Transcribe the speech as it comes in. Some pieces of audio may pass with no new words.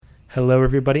Hello,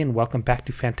 everybody, and welcome back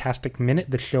to Fantastic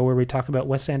Minute, the show where we talk about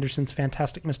Wes Anderson's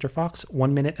Fantastic Mr. Fox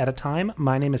 1 minute at a time.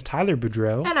 My name is Tyler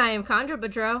Boudreau. And I am Condra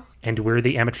Boudreau. And we're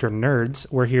the Amateur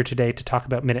Nerds. We're here today to talk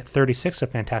about minute 36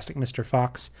 of Fantastic Mr.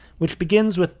 Fox, which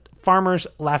begins with farmers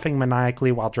laughing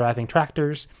maniacally while driving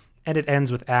tractors, and it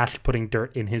ends with Ash putting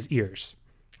dirt in his ears.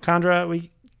 Condra,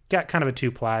 we got kind of a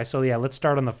two-ply, so yeah, let's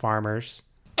start on the farmers.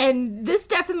 And this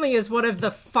definitely is one of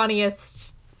the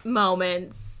funniest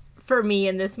moments for me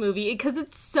in this movie because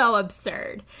it's so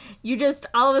absurd. You just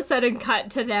all of a sudden cut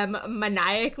to them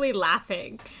maniacally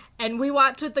laughing. And we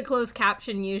watch with the closed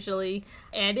caption usually,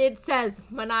 and it says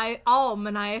all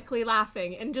maniacally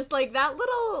laughing. And just like that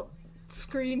little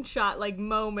screenshot like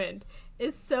moment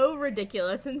is so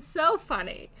ridiculous and so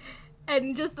funny.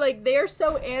 And just like they're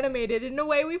so animated in a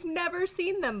way we've never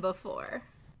seen them before.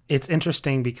 It's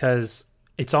interesting because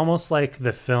it's almost like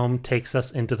the film takes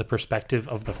us into the perspective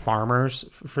of the farmers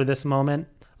for this moment.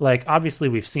 Like, obviously,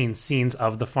 we've seen scenes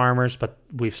of the farmers, but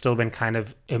we've still been kind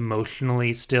of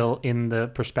emotionally still in the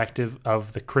perspective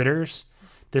of the critters.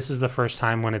 This is the first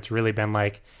time when it's really been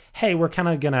like, hey, we're kind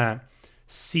of going to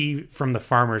see from the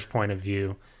farmer's point of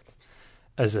view.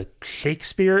 As a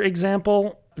Shakespeare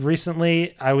example,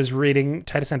 recently I was reading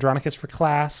Titus Andronicus for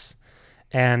class,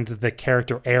 and the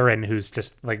character Aaron, who's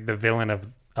just like the villain of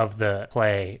the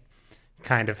play,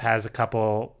 kind of has a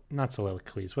couple, not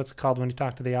soliloquies, what's it called when you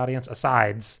talk to the audience?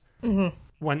 Asides.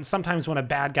 Mm-hmm. Sometimes when a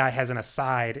bad guy has an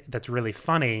aside that's really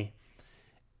funny,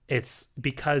 it's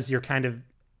because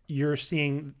you're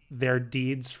seeing their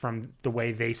deeds from the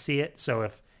way they see it. So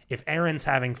if Aaron's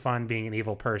having fun being an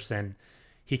evil person,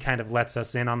 he kind of lets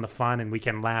us in on the fun, and we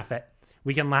can laugh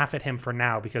at him for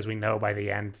now because we know by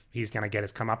the end he's going to get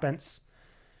his comeuppance.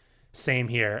 Same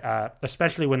here,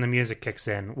 especially when the music kicks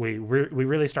in. We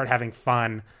really start having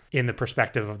fun in the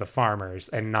perspective of the farmers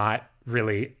and not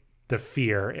really the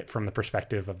fear from the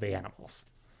perspective of the animals.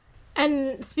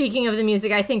 And speaking of the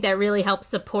music, I think that really helps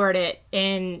support it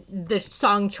in the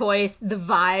song choice, the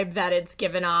vibe that it's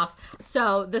given off.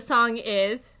 So the song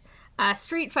is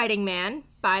Street Fighting Man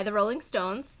by the Rolling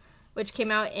Stones, which came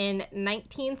out in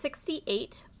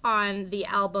 1968 on the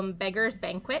album Beggar's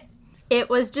Banquet.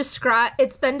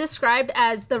 It's been described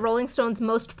as the Rolling Stones'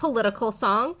 most political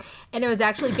song, and it was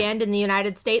actually banned in the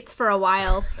United States for a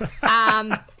while. Hold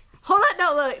on,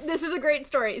 no, look, this is a great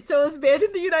story. So it was banned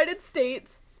in the United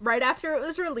States right after it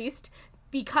was released,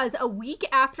 because a week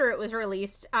after it was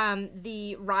released,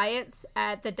 the riots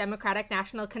at the Democratic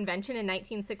National Convention in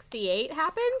 1968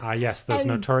 happened. Yes, those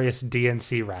notorious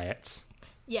DNC riots.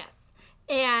 Yes,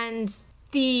 and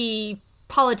the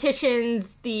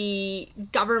politicians, the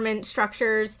government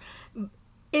structures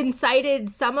incited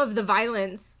some of the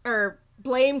violence, or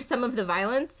blamed some of the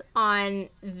violence on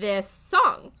this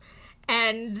song.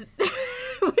 And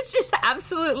which is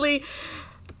absolutely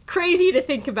crazy to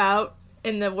think about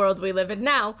in the world we live in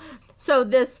now. So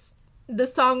the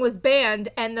song was banned,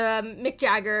 and Mick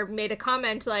Jagger made a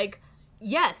comment like,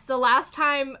 yes, the last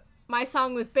time my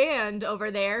song was banned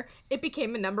over there, it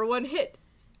became a #1 hit.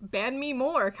 Ban me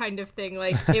more kind of thing.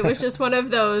 Like, it was just one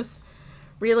of those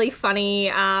really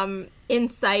funny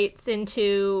insights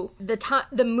into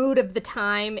the mood of the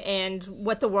time and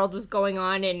what the world was going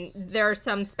on. And there's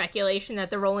some speculation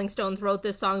that the Rolling Stones wrote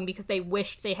this song because they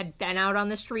wished they had been out on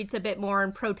the streets a bit more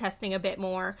and protesting a bit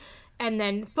more. And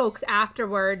then folks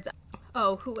afterwards,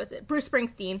 who was it? Bruce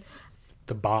Springsteen.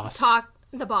 The boss.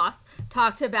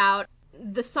 Talked about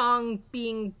the song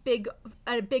being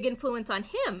a big influence on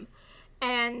him.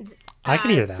 And I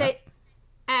can hear that.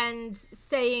 And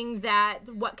saying that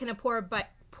what can a poor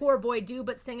boy do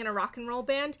but sing in a rock and roll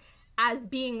band, as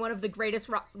being one of the greatest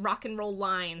rock and roll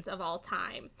lines of all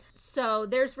time. So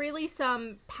there's really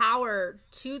some power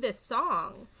to this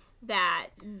song that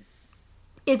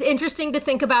is interesting to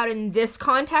think about in this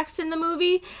context in the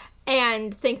movie,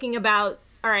 and thinking about,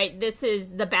 all right, this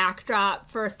is the backdrop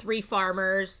for three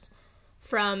farmers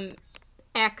from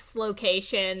X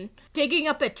location digging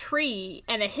up a tree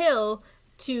and a hill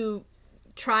to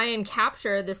try and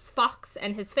capture this fox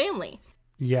and his family.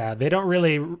 Yeah, they don't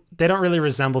really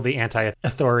resemble the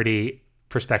anti-authority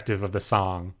perspective of the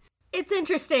song. It's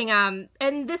interesting, and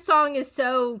this song is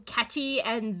so catchy,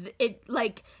 and it,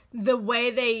 like, the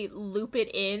way they loop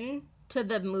it in to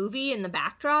the movie in the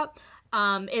backdrop,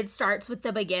 it starts with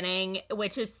the beginning,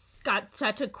 which has got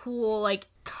such a cool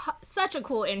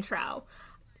intro.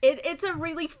 It's a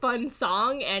really fun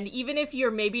song, and even if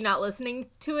you're maybe not listening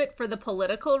to it for the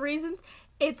political reasons,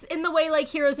 it's in the way like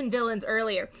Heroes and Villains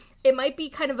earlier. It might be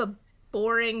kind of a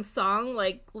boring song,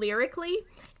 like, lyrically.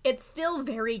 It's still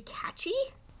very catchy.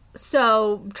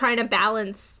 So trying to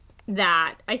balance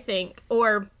that, I think,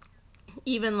 or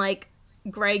even like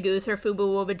Grey Goose or Fubu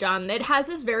Wobajan, it has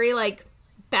this very like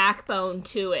backbone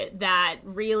to it that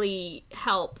really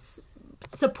helps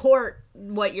support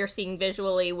what you're seeing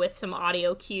visually with some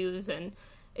audio cues, and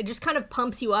it just kind of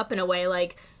pumps you up in a way.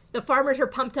 Like, the farmers are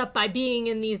pumped up by being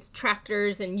in these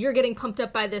tractors, and you're getting pumped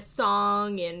up by this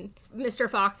song, and Mr.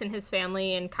 Fox and his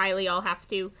family and Kylie all have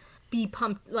to be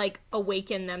pumped, like,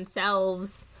 awaken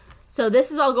themselves. So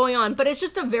this is all going on, but it's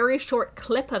just a very short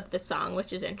clip of the song,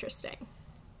 which is interesting.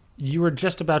 You were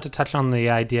just about to touch on the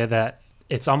idea that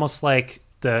it's almost like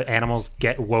the animals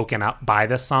get woken up by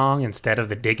the song instead of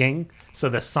the digging. So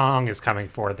the song is coming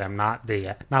for them, not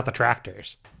the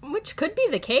tractors. Which could be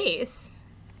the case.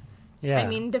 Yeah. I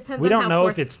mean, depends we on don't how know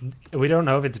if it's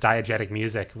diegetic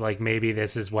music. Like, maybe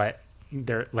this is what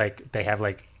they're like, they have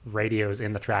like radios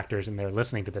in the tractors and they're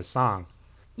listening to this song.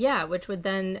 Yeah, which would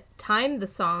then time the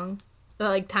song,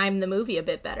 like time the movie a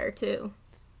bit better too.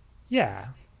 Yeah.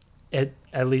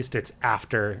 At least it's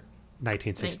after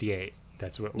 1968.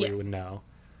 That's what we would know.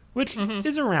 Which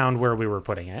is around where we were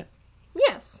putting it.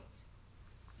 Yes.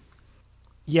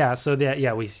 Yeah, so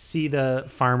we see the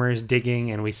farmers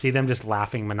digging, and we see them just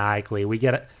laughing maniacally. We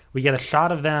get a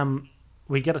shot of them.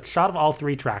 We get a shot of all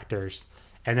three tractors,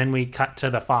 and then we cut to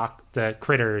the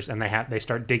critters, and they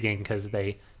start digging because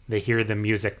they hear the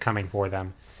music coming for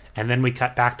them. And then we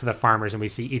cut back to the farmers, and we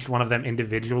see each one of them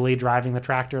individually driving the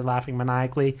tractor, laughing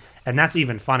maniacally, and that's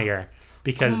even funnier.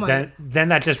 Because then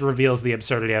that just reveals the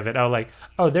absurdity of it.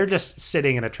 They're just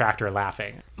sitting in a tractor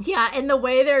laughing. Yeah, and the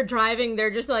way they're driving,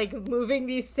 they're just like moving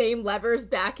these same levers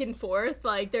back and forth,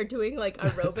 like they're doing like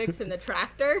aerobics in the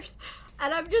tractors.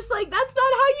 And I'm just like, that's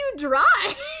not how you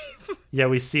drive. Yeah,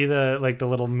 we see the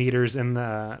little meters in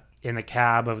the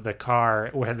cab of the car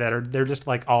where they're just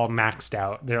like all maxed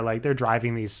out. They're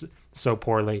driving these so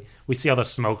poorly. We see all the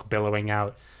smoke billowing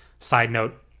out. Side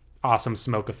note, awesome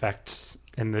smoke effects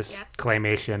in this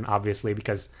claymation, obviously,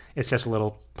 because it's just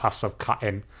little puffs of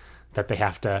cotton that they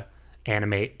have to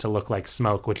animate to look like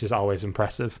smoke, which is always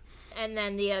impressive. And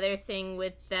then the other thing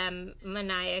with them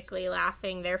maniacally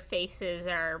laughing, their faces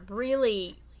are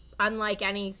really unlike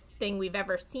anything we've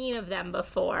ever seen of them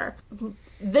before.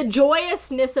 The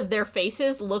joyousness of their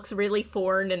faces looks really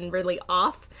foreign and really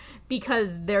off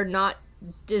because they're not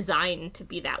designed to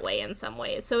be that way in some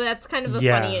ways. So that's kind of a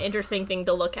funny and interesting thing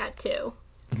to look at too.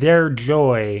 Their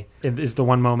joy is the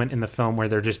one moment in the film where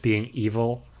they're just being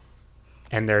evil,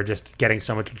 and they're just getting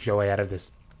so much joy out of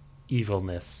this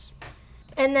evilness.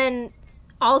 And then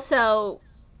also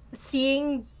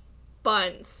seeing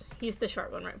Buns, he's the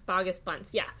short one, right? Bogus Buns,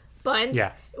 yeah. Buns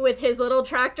with his little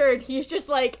tractor, and he's just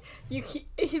like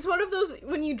he's one of those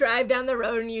when you drive down the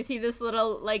road and you see this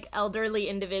little like elderly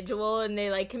individual and they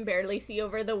like can barely see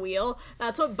over the wheel.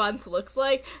 That's what Buns looks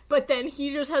like. But then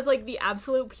he just has like the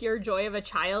absolute pure joy of a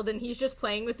child, and he's just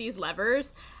playing with these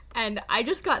levers, and I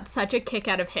just got such a kick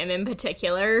out of him in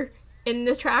particular in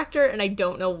the tractor, and I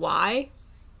don't know why,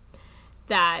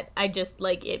 that I just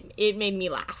like it made me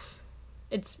laugh.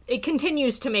 It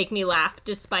continues to make me laugh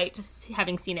despite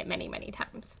having seen it many, many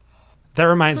times. That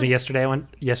reminds me, yesterday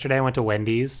I went to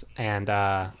Wendy's, and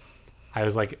I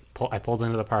was like, I pulled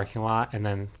into the parking lot, and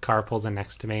then the car pulls in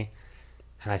next to me,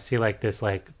 and I see like this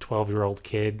like 12-year-old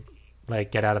kid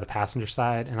like get out of the passenger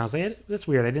side, and I was like, that's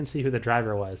weird. I didn't see who the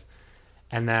driver was,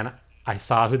 and then I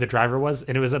saw who the driver was,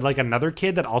 and it was like another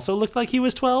kid that also looked like he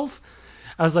was 12.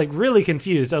 I was like really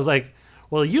confused. I was like,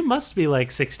 well, you must be like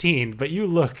 16, but you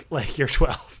look like you're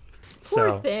 12.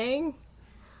 Poor thing.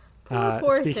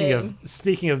 Poor thing.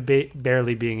 Speaking of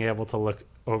barely being able to look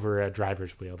over a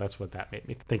driver's wheel, that's what that made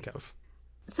me think of.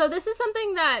 So this is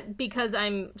something that, because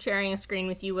I'm sharing a screen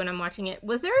with you when I'm watching it,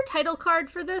 was there a title card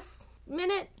for this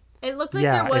minute? It looked like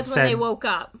there was when they woke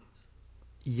up.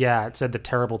 Yeah, it said The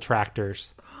Terrible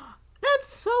Tractors.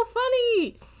 That's so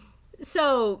funny.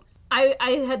 So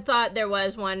I had thought there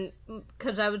was one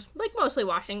because I was like mostly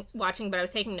watching, but I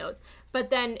was taking notes.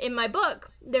 But then in my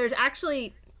book, there's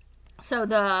actually, so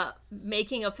the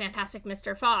Making of Fantastic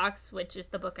Mr. Fox, which is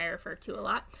the book I refer to a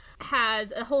lot,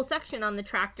 has a whole section on the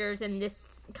tractors and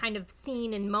this kind of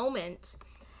scene and moment.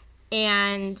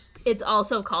 And it's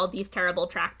also called These Terrible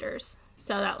Tractors.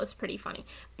 So that was pretty funny.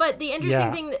 But the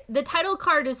interesting thing, the title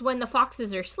card is when the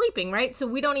foxes are sleeping, right? So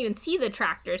we don't even see the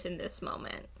tractors in this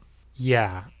moment.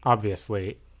 Yeah,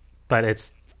 obviously. But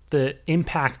it's the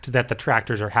impact that the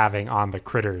tractors are having on the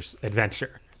critters'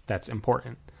 adventure that's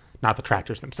important, not the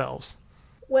tractors themselves.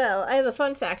 Well, I have a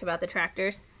fun fact about the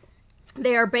tractors.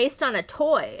 They are based on a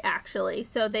toy, actually.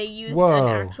 So they used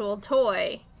an actual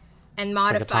toy and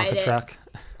modified it.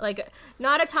 Like a Tonka truck?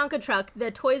 Not a Tonka truck.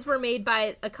 The toys were made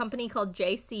by a company called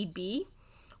JCB,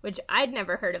 which I'd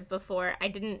never heard of before. I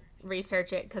didn't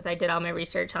research it because I did all my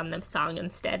research on the song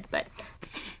instead. But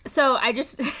so I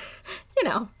just,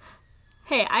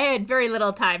 hey, I had very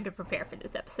little time to prepare for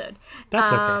this episode.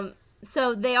 That's okay.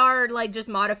 So they are like just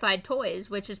modified toys,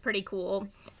 which is pretty cool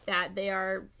that they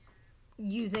are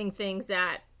using things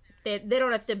that they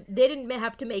didn't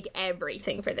have to make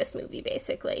everything for this movie,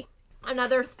 basically.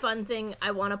 Another fun thing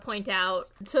I want to point out,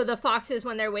 so the foxes,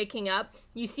 when they're waking up,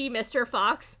 you see Mr.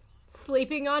 Fox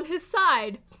sleeping on his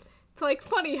side. It's like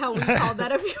funny how we called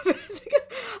that a few minutes ago.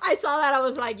 I saw that, I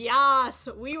was like, yes,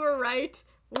 we were right.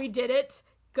 We did it.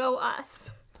 Go us.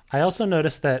 I also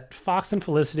noticed that Fox and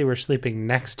Felicity were sleeping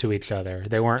next to each other.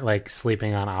 They weren't like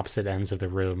sleeping on opposite ends of the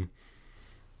room.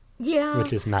 Yeah.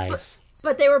 Which is nice.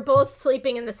 But they were both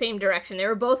sleeping in the same direction. They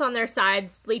were both on their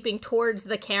sides, sleeping towards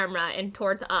the camera and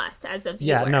towards us as a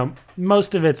viewer. Yeah, no,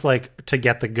 most of it's like to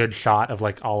get the good shot of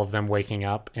like all of them waking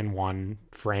up in one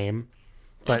frame.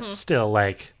 But still,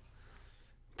 like,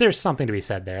 there's something to be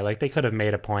said there. Like, they could have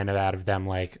made a point out of them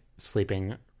like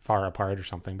sleeping far apart or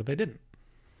something, but they didn't.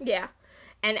 Yeah.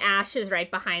 And Ash is right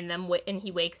behind them, and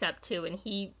he wakes up too. And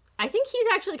I think he's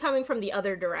actually coming from the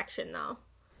other direction, though.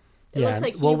 It looks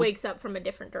like he wakes up from a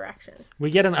different direction.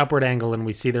 We get an upward angle and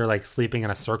we see they're like sleeping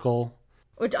in a circle.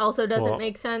 Which also doesn't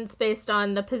make sense based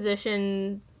on the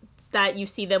position that you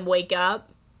see them wake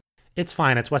up. It's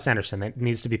fine. It's Wes Anderson. It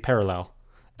needs to be parallel.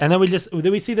 And then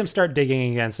we see them start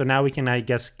digging again. So now we can, I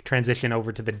guess, transition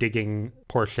over to the digging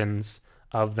portions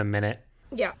of the minute.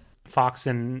 Yeah. Fox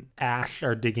and Ash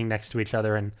are digging next to each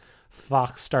other, and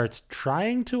Fox starts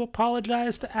trying to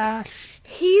apologize to Ash.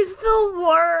 He's the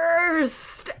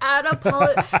worst at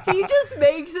apology. He just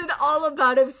makes it all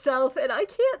about himself, and I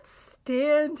can't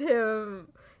stand him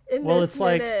in this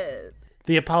minute. Like,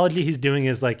 the apology he's doing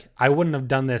is like, I wouldn't have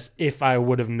done this if I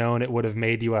would have known it would have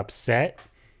made you upset.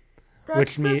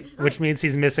 Which means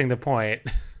he's missing the point.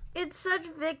 It's such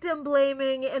victim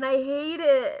blaming, and I hate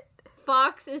it.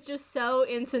 Fox is just so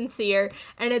insincere,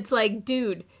 and it's like,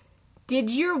 dude, did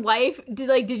you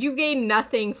gain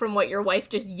nothing from what your wife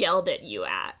just yelled at you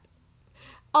at?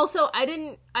 Also, I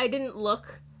didn't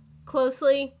look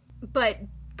closely, but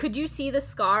could you see the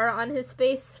scar on his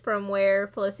face from where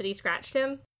Felicity scratched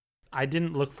him? I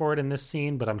didn't look for it in this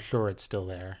scene, but I'm sure it's still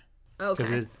there. Okay.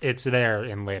 Because it's there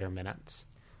in later minutes.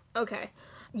 Okay.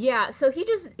 Yeah, so he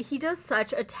does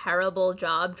such a terrible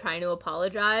job trying to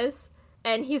apologize.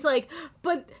 And he's like,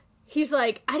 I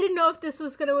didn't know if this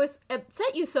was going to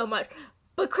upset you so much.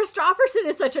 But Christopherson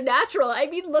is such a natural. I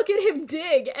mean, look at him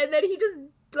dig. And then he just,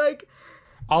 like...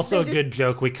 Also a good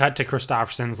joke. We cut to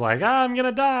Christopherson's like, I'm going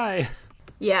to die.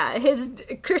 Yeah,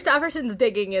 Christopherson's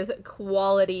digging is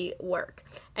quality work.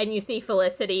 And you see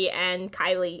Felicity and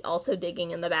Kylie also digging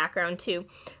in the background too,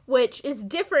 which is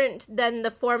different than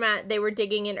the format they were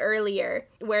digging in earlier,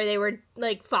 where they were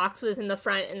like Fox was in the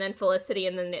front and then Felicity,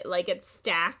 and then it's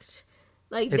stacked.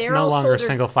 Like it's no longer a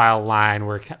single file line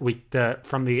where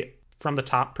from the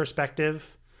top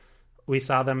perspective, we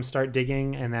saw them start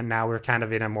digging, and then now we're kind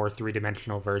of in a more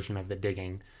three-dimensional version of the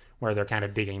digging, where they're kind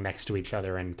of digging next to each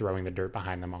other and throwing the dirt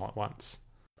behind them all at once.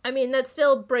 I mean, that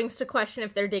still brings to question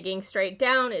if they're digging straight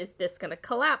down. Is this going to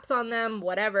collapse on them?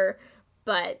 Whatever.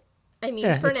 But, I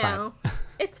mean, for now,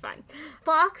 it's fine.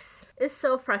 Fox is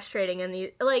so frustrating.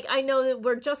 And I know that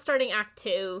we're just starting Act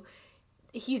 2.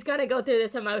 He's going to go through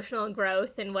this emotional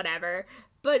growth and whatever.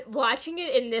 But watching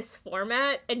it in this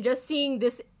format and just seeing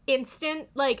this instant,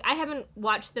 I haven't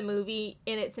watched the movie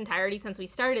in its entirety since we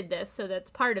started this, so that's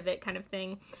part of it kind of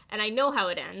thing. And I know how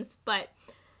it ends, but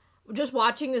just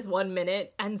watching this 1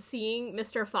 minute and seeing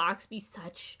Mr. Fox be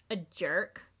such a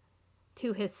jerk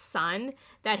to his son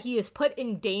that he is put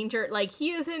in danger,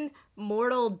 he is in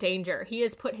mortal danger. He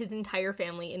has put his entire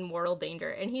family in mortal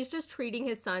danger, and he's just treating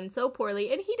his son so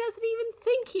poorly, and he doesn't even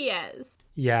think he is.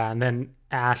 Yeah, and then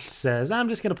Ash says, I'm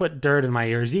just going to put dirt in my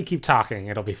ears. You keep talking.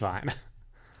 It'll be fine.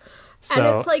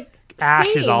 So and it's Ash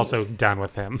is also done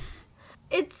with him.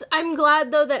 I'm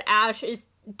glad, though, that Ash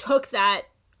took that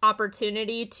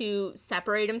opportunity to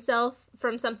separate himself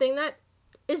from something that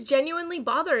is genuinely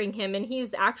bothering him, and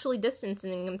he's actually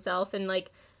distancing himself and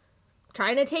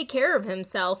trying to take care of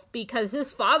himself because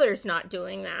his father's not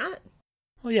doing that.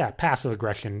 Well, yeah, passive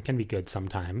aggression can be good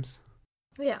sometimes.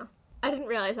 Yeah. I didn't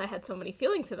realize I had so many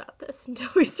feelings about this until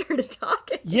we started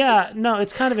talking. Yeah, no,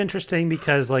 it's kind of interesting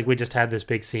because we just had this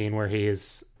big scene where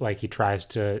he tries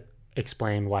to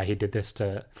explain why he did this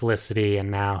to Felicity, and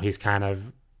now he's kind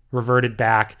of reverted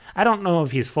back. I don't know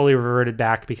if he's fully reverted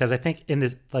back because I think in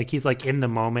this he's in the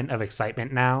moment of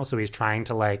excitement now, so he's trying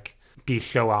to be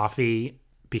show-offy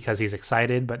because he's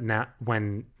excited, but now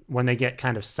when they get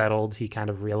kind of settled, he kind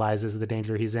of realizes the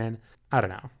danger he's in. I don't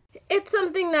know. It's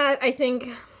something that I think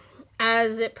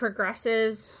As it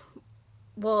progresses,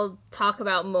 we'll talk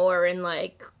about more in,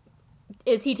 like,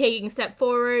 is he taking a step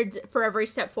forward? For every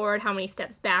step forward, how many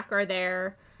steps back are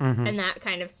there? And that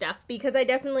kind of stuff. Because I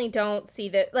definitely don't see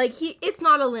that, like, it's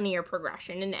not a linear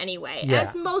progression in any way. Yeah.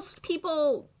 As most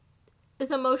people's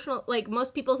emotional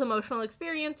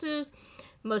experiences,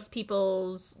 most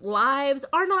people's lives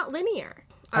are not linear.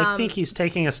 I think he's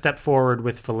taking a step forward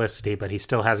with Felicity, but he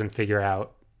still hasn't figured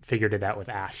it out with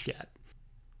Ash yet.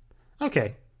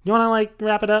 Okay. You want to, like,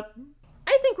 wrap it up?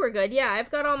 I think we're good. Yeah, I've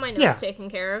got all my notes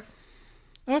taken care of.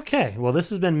 Okay. Well, this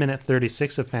has been minute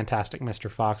 36 of Fantastic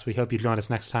Mr. Fox. We hope you join us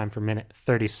next time for minute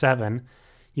 37.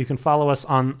 You can follow us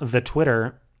on the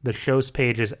Twitter. The show's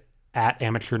page is at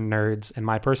Amateur Nerds, and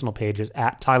my personal page is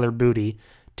at Tyler Booty,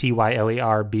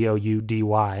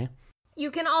 TylerBoudy.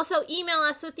 You can also email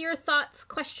us with your thoughts,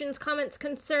 questions, comments,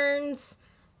 concerns,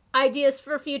 ideas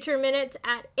for future minutes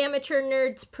at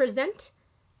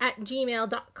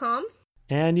amateurnerdspresent@gmail.com.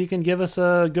 And you can give us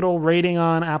a good old rating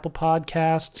on Apple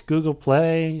Podcasts, Google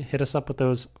Play. Hit us up with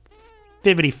those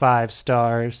 55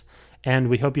 stars. And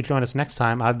we hope you join us next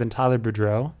time. I've been Tyler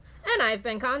Boudreau. And I've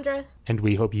been Condra. And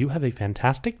we hope you have a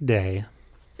fantastic day.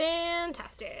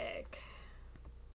 Fantastic.